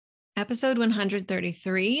Episode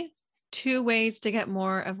 133, 2 ways to get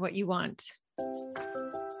more of what you want.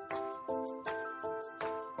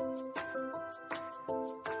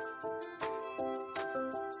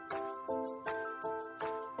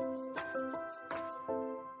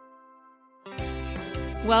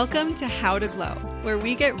 Welcome to How to Glow, where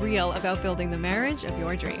we get real about building the marriage of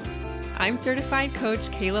your dreams. I'm certified coach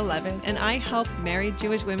Kayla Levin, and I help married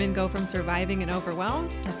Jewish women go from surviving and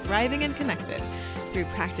overwhelmed to thriving and connected through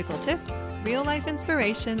practical tips, real-life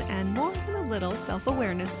inspiration, and more than a little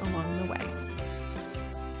self-awareness along the way.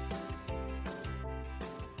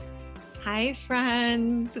 Hi,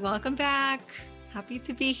 friends. Welcome back. Happy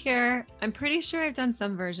to be here. I'm pretty sure I've done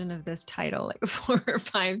some version of this title like 4 or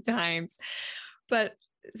 5 times, but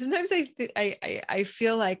sometimes I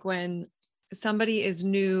feel like when somebody is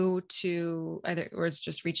new to either or is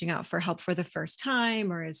just reaching out for help for the first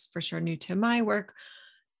time or is for sure new to my work,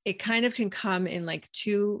 it kind of can come in like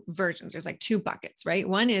 2 versions. There's like 2 buckets, right?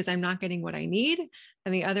 One is I'm not getting what I need.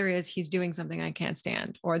 And the other is he's doing something I can't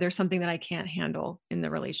stand, or there's something that I can't handle in the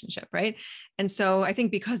relationship, right? And so I think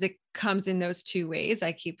because it comes in those 2 ways,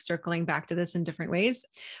 I keep circling back to this in different ways,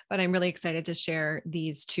 but I'm really excited to share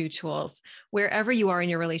these 2 tools wherever you are in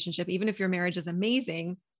your relationship. Even if your marriage is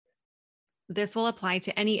amazing, this will apply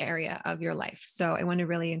to any area of your life. So I want to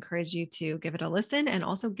really encourage you to give it a listen and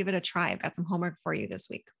also give it a try. I've got some homework for you this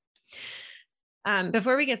week.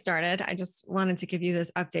 Before we get started, I just wanted to give you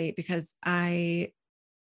this update because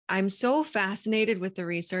I'm so fascinated with the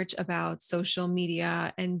research about social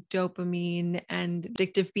media and dopamine and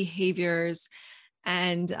addictive behaviors.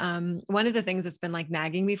 And one of the things that's been like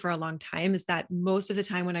nagging me for a long time is that most of the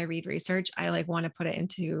time when I read research, I like want to put it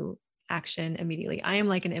into action immediately. I am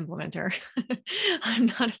like an implementer. I'm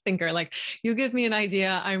not a thinker. Like you give me an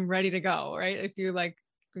idea, I'm ready to go, right? If you like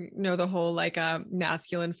know the whole like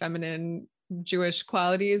masculine, feminine, Jewish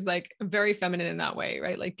qualities, like very feminine in that way,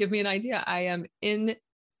 right? Like give me an idea. I am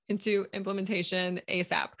into implementation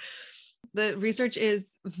ASAP. The research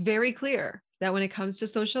is very clear that when it comes to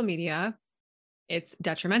social media, it's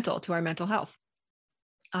detrimental to our mental health.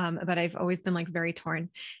 But I've always been like very torn,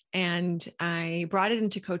 and I brought it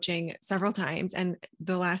into coaching several times. And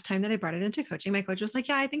the last time that I brought it into coaching, my coach was like,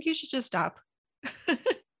 yeah, I think you should just stop. I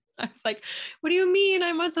was like, what do you mean?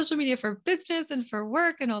 I'm on social media for business and for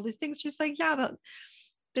work and all these things. She's like, yeah, but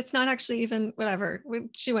it's not actually even whatever.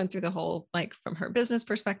 She went through the whole, like from her business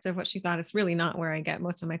perspective, what she thought is really not where I get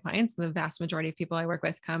most of my clients. The vast majority of people I work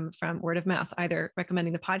with come from word of mouth, either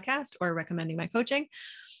recommending the podcast or recommending my coaching.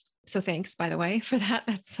 So thanks, by the way, for that.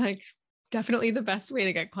 That's like definitely the best way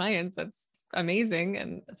to get clients. That's amazing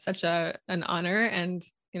and such an honor. And,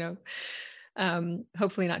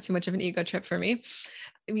 hopefully not too much of an ego trip for me.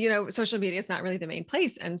 Social media is not really the main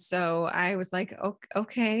place. And so I was like,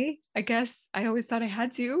 okay, I guess I always thought I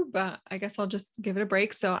had to, but I guess I'll just give it a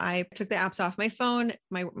break. So I took the apps off my phone,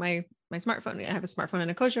 my smartphone. I have a smartphone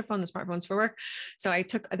and a kosher phone. The smartphone's for work. So I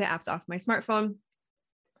took the apps off my smartphone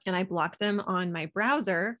and I blocked them on my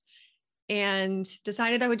browser and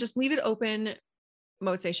decided I would just leave it open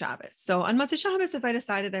Motzei Shabbos. So on Motzei Shabbos, if I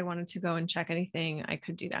decided I wanted to go and check anything, I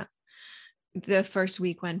could do that. The first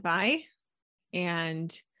week went by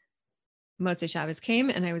and Motzei Shabbos came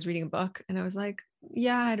and I was reading a book and I was like,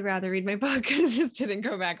 yeah, I'd rather read my book. And just didn't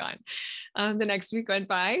go back on. The next week went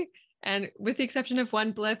by, and with the exception of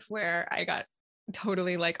one blip where I got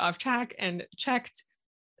totally like off track and checked,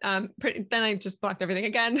 then I just blocked everything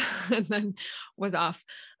again and then was off.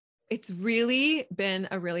 It's really been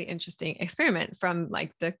a really interesting experiment from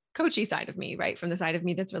like the coachy side of me, right? From the side of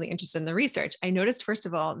me that's really interested in the research. I noticed, first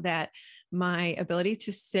of all, that my ability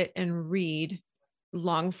to sit and read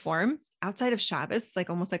long form outside of Shabbos, like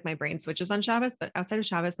almost like my brain switches on Shabbos, but outside of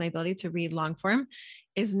Shabbos, my ability to read long form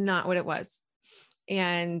is not what it was.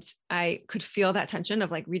 And I could feel that tension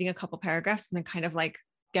of like reading a couple paragraphs and then kind of like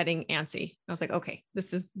getting antsy. I was like, okay,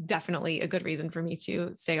 this is definitely a good reason for me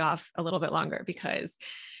to stay off a little bit longer, because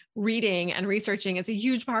reading and researching is a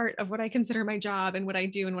huge part of what I consider my job and what I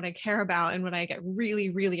do and what I care about and what I get really,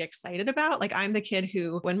 really excited about. Like I'm the kid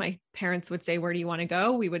who, when my parents would say, where do you want to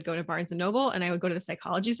go? We would go to Barnes and Noble and I would go to the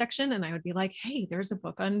psychology section and I would be like, hey, there's a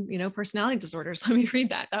book on, personality disorders. Let me read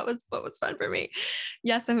that. That was what was fun for me.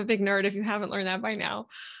 Yes, I'm a big nerd if you haven't learned that by now.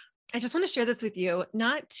 I just want to share this with you,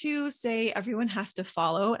 not to say everyone has to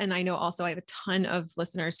follow. And I know also I have a ton of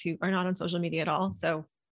listeners who are not on social media at all. So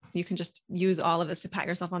you can just use all of this to pat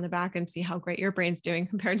yourself on the back and see how great your brain's doing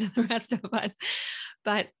compared to the rest of us.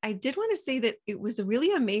 But I did want to say that it was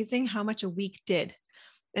really amazing how much a week did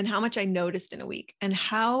and how much I noticed in a week and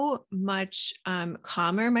how much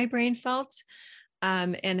calmer my brain felt,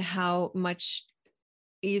 and how much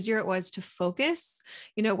easier it was to focus.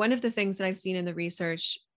 One of the things that I've seen in the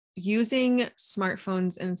research, using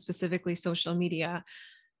smartphones and specifically social media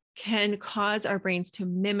can cause our brains to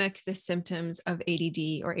mimic the symptoms of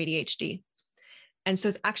ADD or ADHD. And so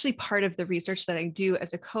it's actually part of the research that I do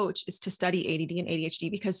as a coach is to study ADD and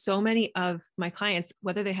ADHD, because so many of my clients,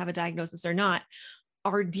 whether they have a diagnosis or not,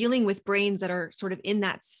 are dealing with brains that are sort of in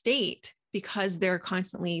that state because they're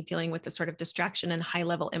constantly dealing with this sort of distraction and high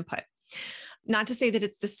level input. Not to say that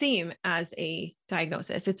it's the same as a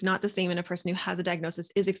diagnosis. It's not the same. And a person who has a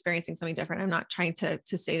diagnosis is experiencing something different. I'm not trying to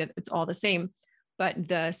say that it's all the same, but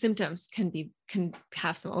the symptoms can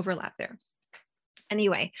have some overlap there.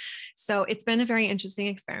 Anyway, so it's been a very interesting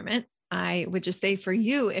experiment. I would just say for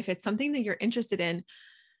you, if it's something that you're interested in,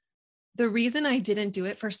 the reason I didn't do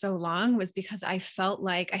it for so long was because I felt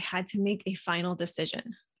like I had to make a final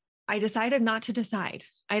decision. I decided not to decide.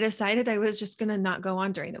 I decided I was just going to not go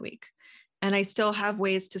on during the week. And I still have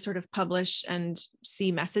ways to sort of publish and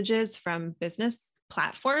see messages from business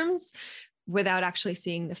platforms without actually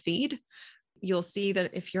seeing the feed. You'll see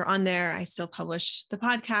that if you're on there, I still publish the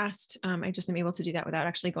podcast. I just am able to do that without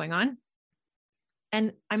actually going on.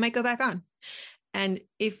 And I might go back on. And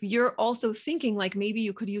if you're also thinking like maybe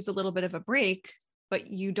you could use a little bit of a break, but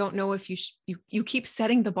you don't know if you keep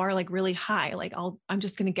setting the bar like really high, like I'm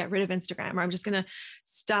just going to get rid of Instagram, or I'm just going to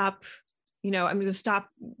stop, I'm going to stop,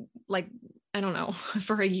 like, I don't know,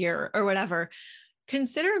 for a year or whatever.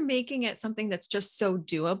 Consider making it something that's just so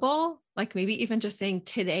doable. Like maybe even just saying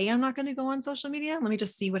today, I'm not going to go on social media. Let me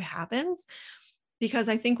just see what happens. Because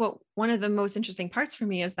I think one of the most interesting parts for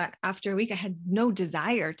me is that after a week, I had no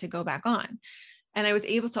desire to go back on. And I was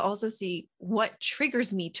able to also see what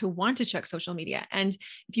triggers me to want to check social media. And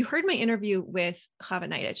if you heard my interview with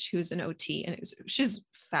Chava Naidich, who's an OT, and she's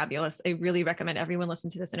fabulous. I really recommend everyone listen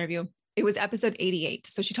to this interview. It was episode 88.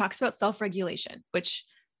 So she talks about self-regulation, which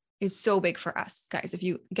is so big for us, guys. If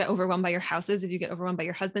you get overwhelmed by your houses, if you get overwhelmed by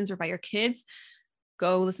your husbands or by your kids,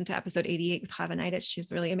 go listen to episode 88 with Chava Naidich.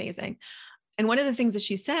 She's really amazing. And one of the things that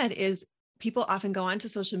she said is people often go onto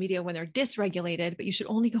social media when they're dysregulated, but you should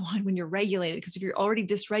only go on when you're regulated, because if you're already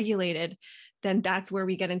dysregulated, then that's where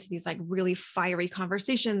we get into these like really fiery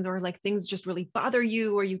conversations, or like things just really bother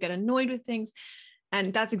you, or you get annoyed with things.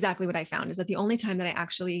 And that's exactly what I found, is that the only time that I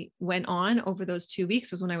actually went on over those 2 weeks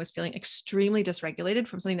was when I was feeling extremely dysregulated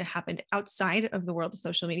from something that happened outside of the world of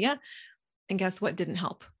social media. And guess what didn't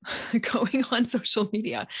help? Going on social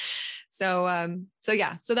media. So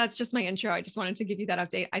that's just my intro. I just wanted to give you that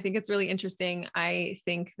update. I think it's really interesting. I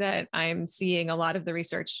think that I'm seeing a lot of the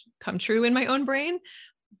research come true in my own brain.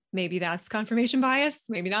 Maybe that's confirmation bias,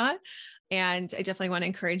 maybe not. And I definitely want to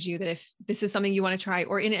encourage you that if this is something you want to try,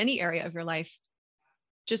 or in any area of your life,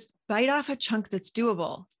 just bite off a chunk that's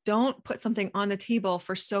doable. Don't put something on the table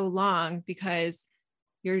for so long because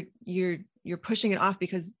you're pushing it off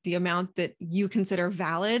because the amount that you consider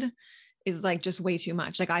valid is like just way too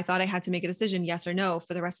much. Like I thought I had to make a decision, yes or no,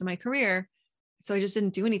 for the rest of my career. So I just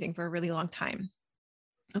didn't do anything for a really long time.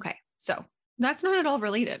 Okay. So that's not at all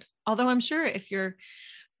related. Although I'm sure if your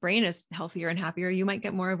brain is healthier and happier, you might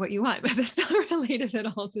get more of what you want, but that's not related at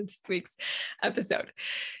all to this week's episode.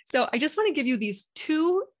 So I just want to give you these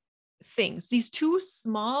two things, these two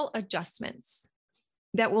small adjustments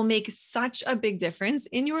that will make such a big difference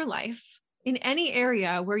in your life, in any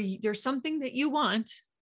area where there's something that you want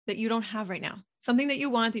that you don't have right now, something that you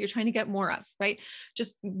want that you're trying to get more of, right?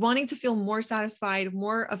 Just wanting to feel more satisfied,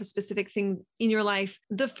 more of a specific thing in your life.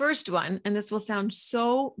 The first one, and this will sound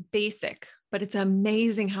so basic, but it's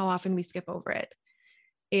amazing how often we skip over it,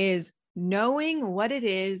 is knowing what it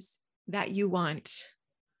is that you want.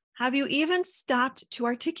 Have you even stopped to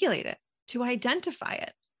articulate it, to identify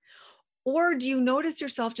it? Or do you notice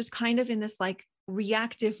yourself just kind of in this like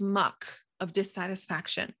reactive muck of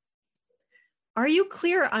dissatisfaction? Are you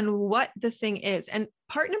clear on what the thing is? And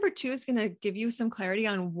part number 2 is going to give you some clarity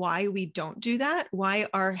on why we don't do that, why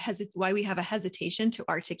we have a hesitation to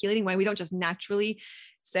articulating, why we don't just naturally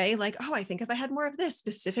say like, oh, I think if I had more of this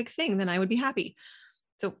specific thing, then I would be happy.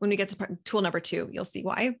 So when we get to tool number 2, you'll see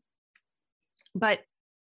why. But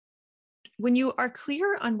when you are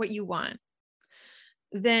clear on what you want,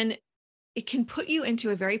 then it can put you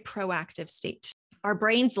into a very proactive state. Our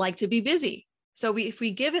brains like to be busy. So if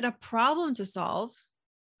we give it a problem to solve,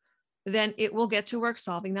 then it will get to work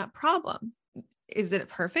solving that problem. Is it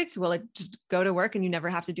perfect? Will it just go to work and you never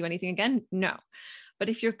have to do anything again? No. But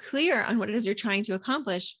if you're clear on what it is you're trying to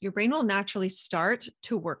accomplish, your brain will naturally start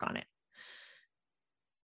to work on it.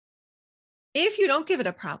 If you don't give it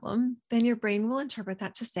a problem, then your brain will interpret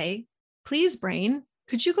that to say, please, brain,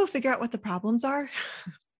 could you go figure out what the problems are?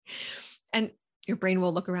 And Your brain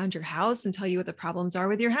will look around your house and tell you what the problems are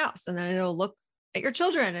with your house. And then it'll look at your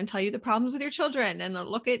children and tell you the problems with your children. And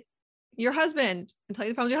it'll look at your husband and tell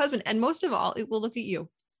you the problems with your husband. And most of all, it will look at you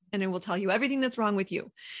and it will tell you everything that's wrong with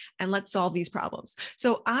you. And let's solve these problems.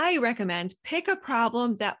 So I recommend pick a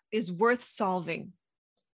problem that is worth solving.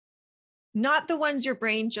 Not the ones your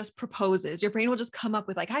brain just proposes. Your brain will just come up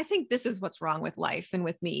with like, I think this is what's wrong with life and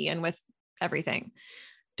with me and with everything.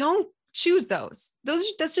 Don't choose those.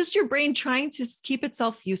 That's just your brain trying to keep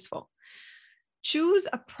itself useful. Choose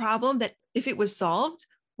a problem that if it was solved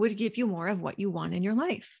would give you more of what you want in your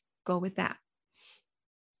life. Go with that.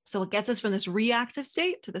 So it gets us from this reactive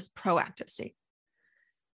state to this proactive state.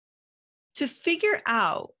 To figure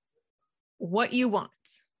out what you want,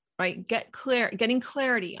 right? Getting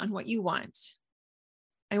clarity on what you want.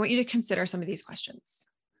 I want you to consider some of these questions.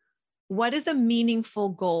 What is a meaningful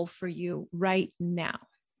goal for you right now?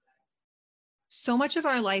 So much of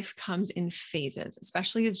our life comes in phases,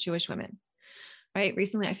 especially as Jewish women, right?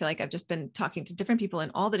 Recently, I feel like I've just been talking to different people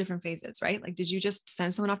in all the different phases, right? Like, did you just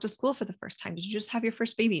send someone off to school for the first time? Did you just have your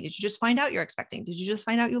first baby? Did you just find out you're expecting? Did you just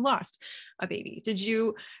find out you lost a baby? Did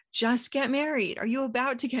you just get married? Are you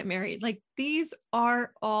about to get married? Like, these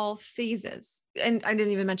are all phases. And I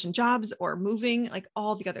didn't even mention jobs or moving, like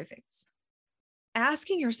all the other things.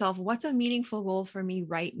 Asking yourself, what's a meaningful goal for me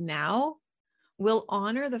right now, will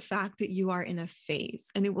honor the fact that you are in a phase,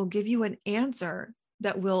 and it will give you an answer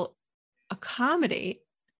that will accommodate,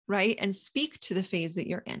 right, and speak to the phase that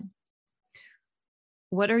you're in.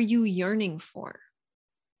 What are you yearning for?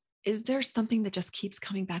 Is there something that just keeps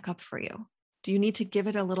coming back up for you? Do you need to give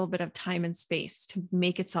it a little bit of time and space to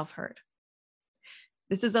make itself heard?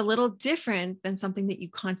 This is a little different than something that you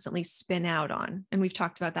constantly spin out on. And we've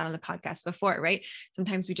talked about that on the podcast before, right?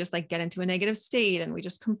 Sometimes we just like get into a negative state and we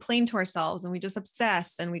just complain to ourselves and we just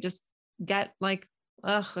obsess and we just get like,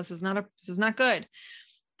 ugh, this is not good.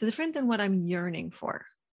 It's different than what I'm yearning for.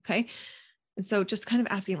 Okay. And so just kind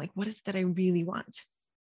of asking like, what is it that I really want?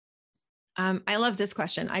 I love this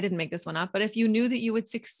question. I didn't make this one up, but if you knew that you would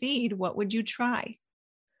succeed, what would you try?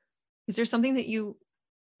 Is there something that you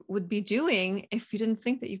would be doing if you didn't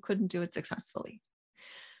think that you couldn't do it successfully?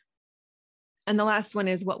 And the last one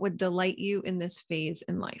is, what would delight you in this phase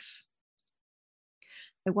in life?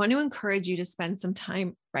 I want to encourage you to spend some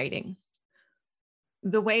time writing.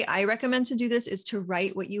 The way I recommend to do this is to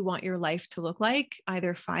write what you want your life to look like,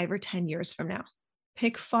 either 5 or 10 years from now.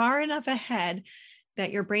 Pick far enough ahead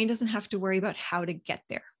that your brain doesn't have to worry about how to get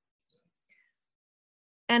there.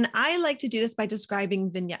 And I like to do this by describing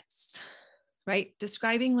vignettes, right?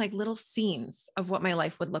 Describing like little scenes of what my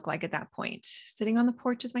life would look like at that point. Sitting on the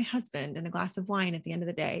porch with my husband and a glass of wine at the end of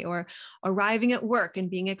the day, or arriving at work and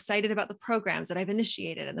being excited about the programs that I've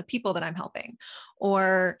initiated and the people that I'm helping,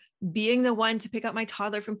 or being the one to pick up my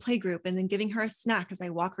toddler from playgroup and then giving her a snack as I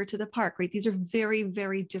walk her to the park, right? These are very,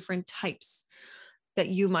 very different types that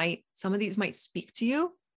some of these might speak to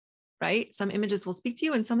you, right? Some images will speak to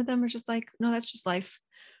you and some of them are just like, no, that's just life,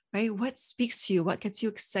 right? What speaks to you? What gets you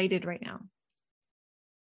excited right now?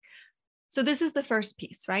 So this is the first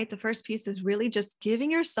piece, right? The first piece is really just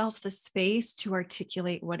giving yourself the space to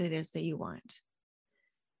articulate what it is that you want.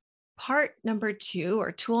 Part number 2,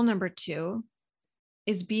 or tool number 2,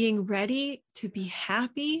 is being ready to be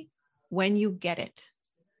happy when you get it.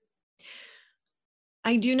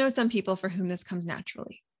 I do know some people for whom this comes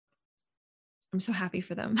naturally. I'm so happy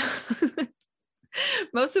for them.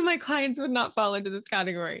 Most of my clients would not fall into this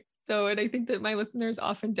category. And I think that my listeners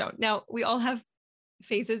often don't. Now, we all have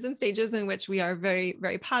phases and stages in which we are very,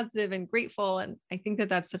 very positive and grateful. And I think that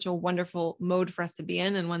that's such a wonderful mode for us to be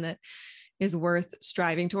in, and one that is worth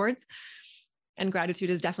striving towards. And gratitude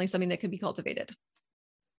is definitely something that can be cultivated.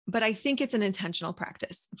 But I think it's an intentional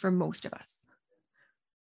practice for most of us.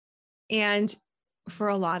 And for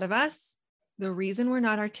a lot of us, the reason we're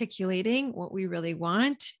not articulating what we really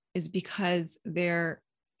want is because there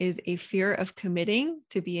is a fear of committing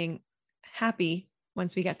to being happy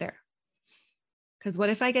once we get there. Because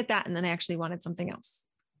what if I get that and then I actually wanted something else?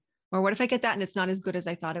 Or what if I get that and it's not as good as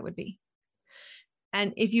I thought it would be?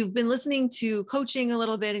 And if you've been listening to coaching a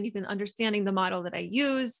little bit and you've been understanding the model that I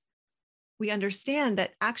use, we understand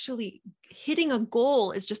that actually hitting a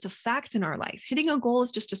goal is just a fact in our life. Hitting a goal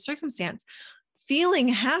is just a circumstance. Feeling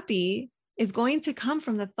happy is going to come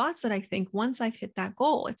from the thoughts that I think once I've hit that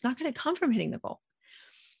goal. It's not going to come from hitting the goal.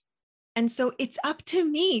 And so it's up to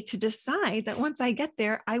me to decide that once I get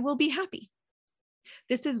there, I will be happy.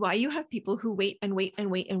 This is why you have people who wait and wait and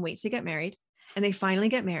wait and wait to get married. And they finally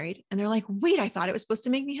get married and they're like, wait, I thought it was supposed to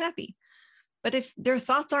make me happy. But if their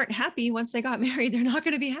thoughts aren't happy once they got married, they're not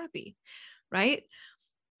going to be happy, right?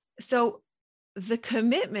 So the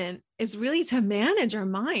commitment is really to manage our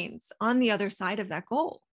minds on the other side of that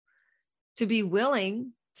goal, to be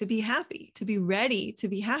willing to be happy, to be ready to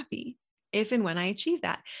be happy if and when I achieve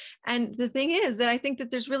that. And the thing is that I think that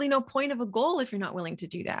there's really no point of a goal if you're not willing to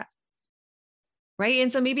do that. Right.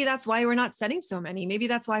 And so maybe that's why we're not setting so many. Maybe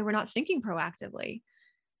that's why we're not thinking proactively,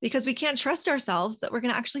 because we can't trust ourselves that we're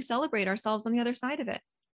going to actually celebrate ourselves on the other side of it.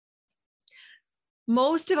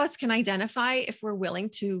 Most of us can identify, if we're willing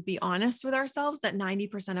to be honest with ourselves, that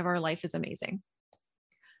 90% of our life is amazing.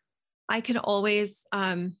 I always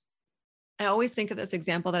think of this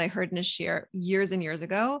example that I heard in a share years and years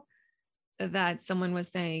ago, that someone was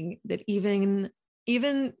saying that even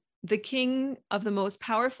the king of the most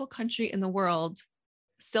powerful country in the world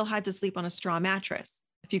still had to sleep on a straw mattress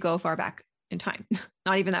if you go far back in time,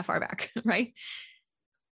 not even that far back, right?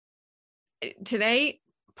 Today,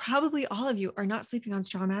 probably all of you are not sleeping on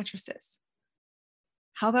straw mattresses.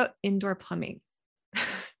 How about indoor plumbing?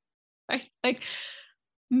 Right? Like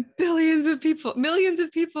millions of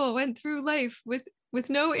people went through life with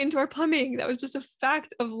no indoor plumbing. That was just a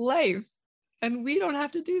fact of life. And we don't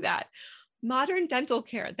have to do that. Modern dental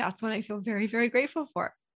care, that's what I feel very, very grateful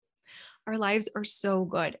for. Our lives are so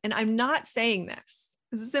good. And I'm not saying this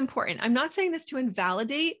is important. I'm not saying this to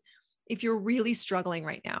invalidate if you're really struggling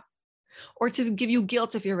right now, or to give you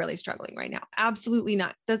guilt if you're really struggling right now. Absolutely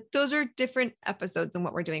not. Those are different episodes than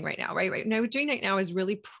what we're doing right now, right? Right now, what we're doing right now is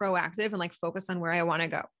really proactive and like focus on where I want to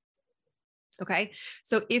go. Okay.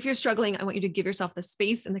 So if you're struggling, I want you to give yourself the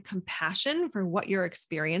space and the compassion for what you're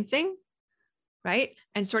experiencing, right?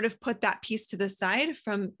 And sort of put that piece to the side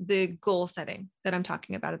from the goal setting that I'm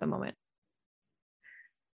talking about at the moment.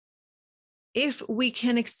 If we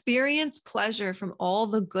can experience pleasure from all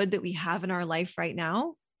the good that we have in our life right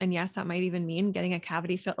now, and yes, that might even mean getting a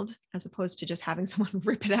cavity filled as opposed to just having someone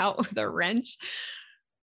rip it out with a wrench,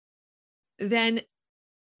 then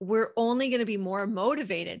we're only going to be more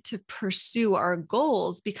motivated to pursue our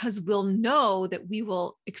goals, because we'll know that we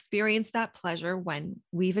will experience that pleasure when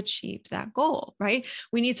we've achieved that goal, right?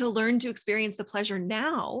 We need to learn to experience the pleasure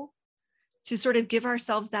now to sort of give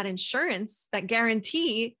ourselves that insurance, that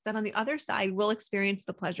guarantee that on the other side, we'll experience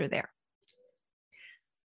the pleasure there.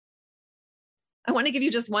 I want to give you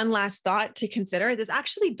just one last thought to consider.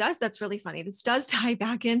 That's really funny. This does tie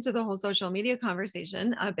back into the whole social media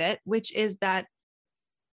conversation a bit, which is that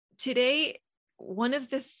today, one of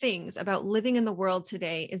the things about living in the world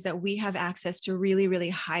today is that we have access to really, really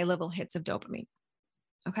high level hits of dopamine.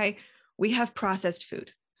 Okay. We have processed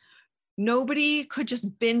food. Nobody could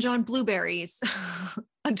just binge on blueberries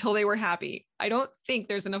until they were happy. I don't think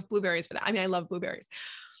there's enough blueberries for that. I mean, I love blueberries,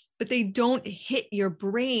 but they don't hit your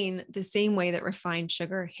brain the same way that refined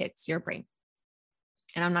sugar hits your brain.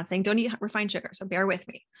 And I'm not saying don't eat refined sugar, so bear with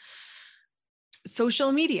me.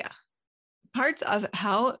 Social media, parts of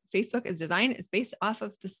how Facebook is designed is based off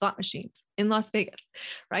of the slot machines in Las Vegas,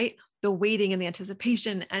 right? The waiting and the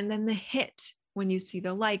anticipation, and then the hit when you see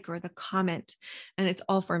the like or the comment, and it's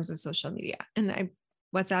all forms of social media. And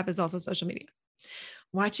WhatsApp is also social media.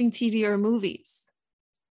 Watching TV or movies.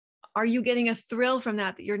 Are you getting a thrill from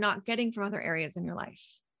that you're not getting from other areas in your life?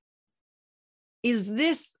 Is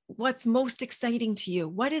this what's most exciting to you?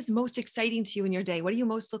 What is most exciting to you in your day? What do you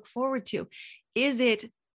most look forward to? Is it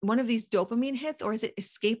one of these dopamine hits, or is it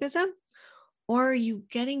escapism? Or are you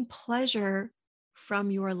getting pleasure from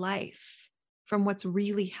your life, from what's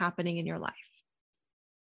really happening in your life?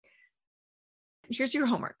 Here's your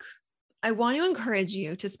homework. I want to encourage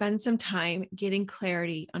you to spend some time getting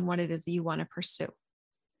clarity on what it is that you want to pursue.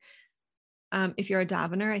 If you're a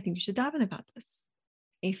davener, I think you should daven about this.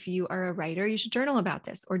 If you are a writer, you should journal about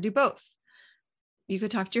this, or do both. You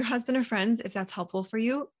could talk to your husband or friends if that's helpful for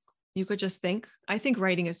you. You could just think. I think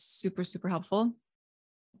writing is super, super helpful.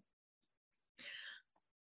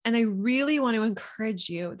 And I really want to encourage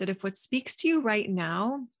you that if what speaks to you right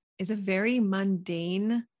now is a very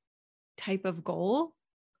mundane type of goal,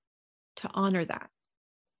 to honor that.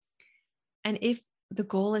 And if the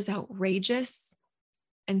goal is outrageous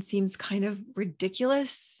and seems kind of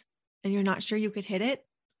ridiculous and you're not sure you could hit it,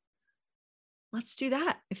 let's do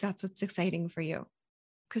that if that's what's exciting for you.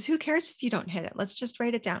 Because who cares if you don't hit it? Let's just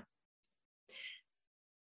write it down.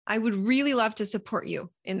 I would really love to support you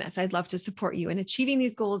in this. I'd love to support you in achieving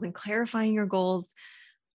these goals and clarifying your goals.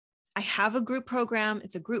 I have a group program.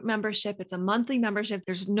 It's a group membership. It's a monthly membership.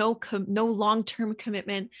 There's no long-term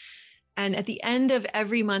commitment. And at the end of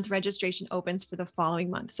every month, registration opens for the following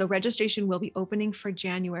month. So registration will be opening for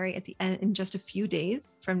January at the end in just a few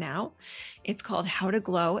days from now. It's called How to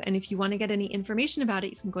Glow. And if you want to get any information about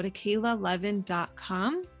it, you can go to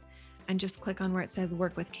KaylaLevin.com and just click on where it says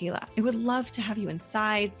Work with Kayla. I would love to have you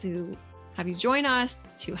inside to have you join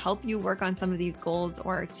us to help you work on some of these goals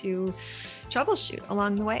or to troubleshoot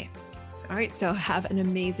along the way. All right, so have an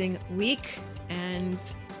amazing week and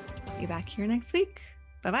see you back here next week.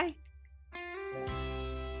 Bye-bye.